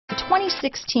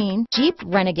2016 Jeep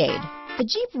Renegade. The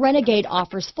Jeep Renegade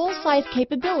offers full-size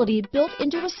capability built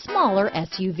into a smaller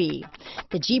SUV.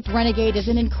 The Jeep Renegade is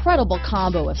an incredible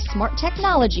combo of smart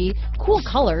technology, cool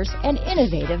colors, and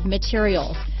innovative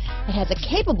materials. It has a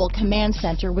capable command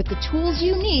center with the tools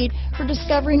you need for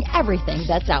discovering everything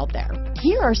that's out there.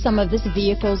 Here are some of this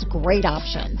vehicle's great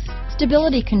options: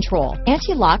 stability control,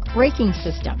 anti-lock braking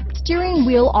system, steering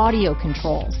wheel audio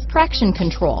controls, traction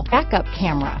control, backup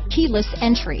camera, keyless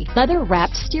entry,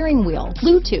 leather-wrapped steering wheel,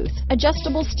 Bluetooth,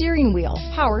 adjustable steering wheel,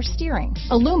 power steering,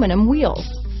 aluminum wheels,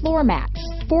 floor mats,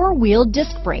 four-wheel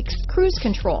disc brakes, cruise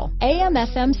control,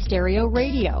 AM/FM stereo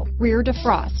radio, rear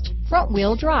defrost,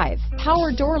 front-wheel drive,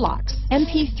 power door locks,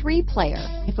 MP3 player.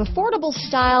 If affordable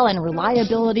style and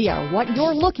reliability are what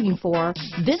you're looking for,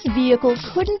 this vehicle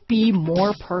couldn't be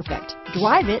more perfect.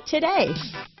 Drive it today.